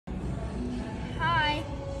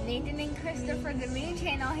Nathan and Christopher, the Moon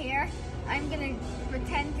Channel here. I'm gonna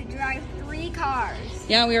pretend to drive 3 cars.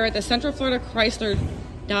 Yeah, we are at the Central Florida Chrysler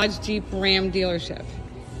Dodge Jeep Ram dealership.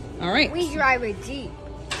 All right. We drive a Jeep.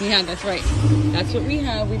 Yeah, that's right. That's what we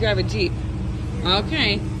have. We drive a Jeep.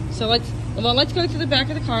 Okay, so let's go to the back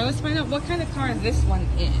of the car. Let's find out what kind of car this one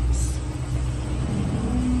is.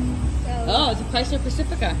 Oh, it's a Chrysler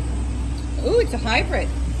Pacifica. Ooh, it's a hybrid.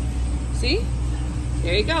 See?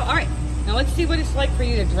 There you go. All right, now let's see what it's like for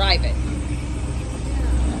you to drive it.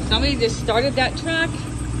 Somebody just started that truck.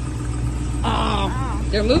 Oh,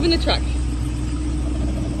 they're moving the truck.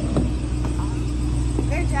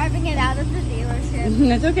 They're driving it out of the dealership.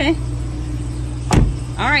 That's okay.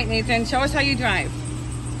 All right, Nathan, show us how you drive.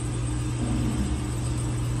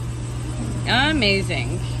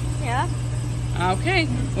 Amazing. Yeah. Okay,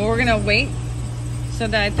 well, we're gonna wait so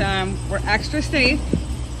that we're extra safe.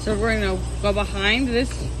 So we're gonna go behind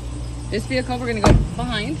this vehicle. We're gonna go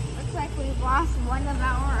behind. Looks like we've lost one of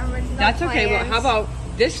our original That's okay. plans. Well, how about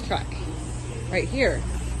this truck right here?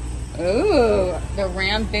 Ooh, the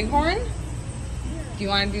Ram Bighorn. Do you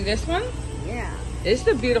want to do this one? Yeah. This is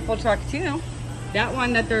a beautiful truck too. That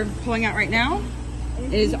one that they're pulling out right now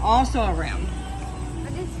is also a Ram.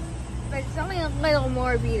 But it's only a little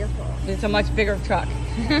more beautiful. It's a much bigger truck.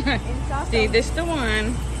 It's also, See, this is the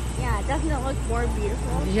one. yeah, doesn't it look more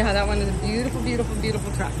beautiful? Yeah, that one is a beautiful, beautiful,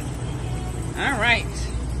 beautiful truck. All right.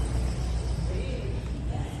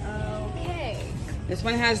 Okay. This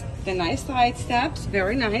one has the nice side steps.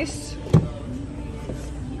 Very nice.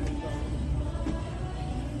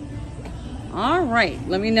 All right.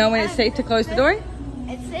 Let me know when it's safe to close the door.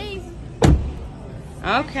 It's safe.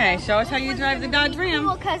 Okay. Show us how you drive the Dodge Ram.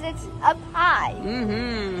 Because it's up high.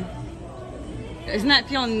 Mm-hmm. Doesn't that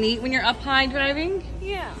feel neat when you're up high driving?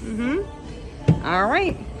 Yeah. Mm-hmm. All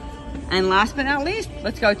right. And last but not least,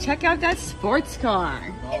 let's go check out that sports car.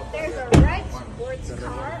 If there's a red sports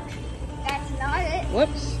car, that's not it.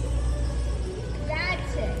 Whoops.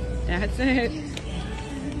 That's it. That's it.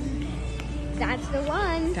 That's the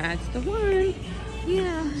one. That's the one.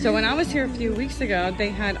 Yeah. So when I was here a few weeks ago, they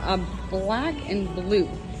had a black and blue.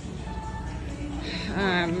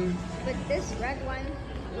 But this red one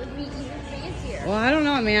would be even fancier. Well, I don't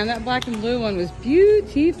know, man. That black and blue one was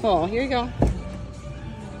beautiful. Here you go.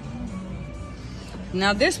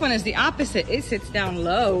 Now this one is the opposite. It sits down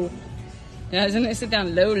low. Doesn't it sit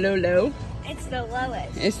down low, low, low? It's the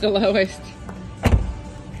lowest. It's the lowest.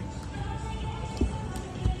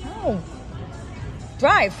 Oh.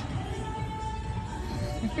 Drive.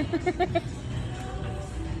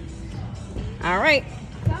 All right.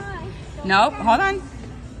 Bye. Nope, hold on.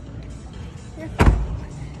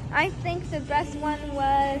 I think the best one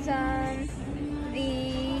was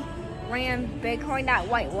the Ram Bighorn, that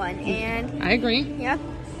white one. And I agree. yeah,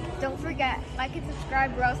 don't forget, like and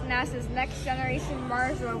subscribe, or else NASA's next generation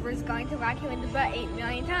Mars rover is going to whack you in the butt 8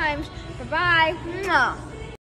 million times. Bye-bye.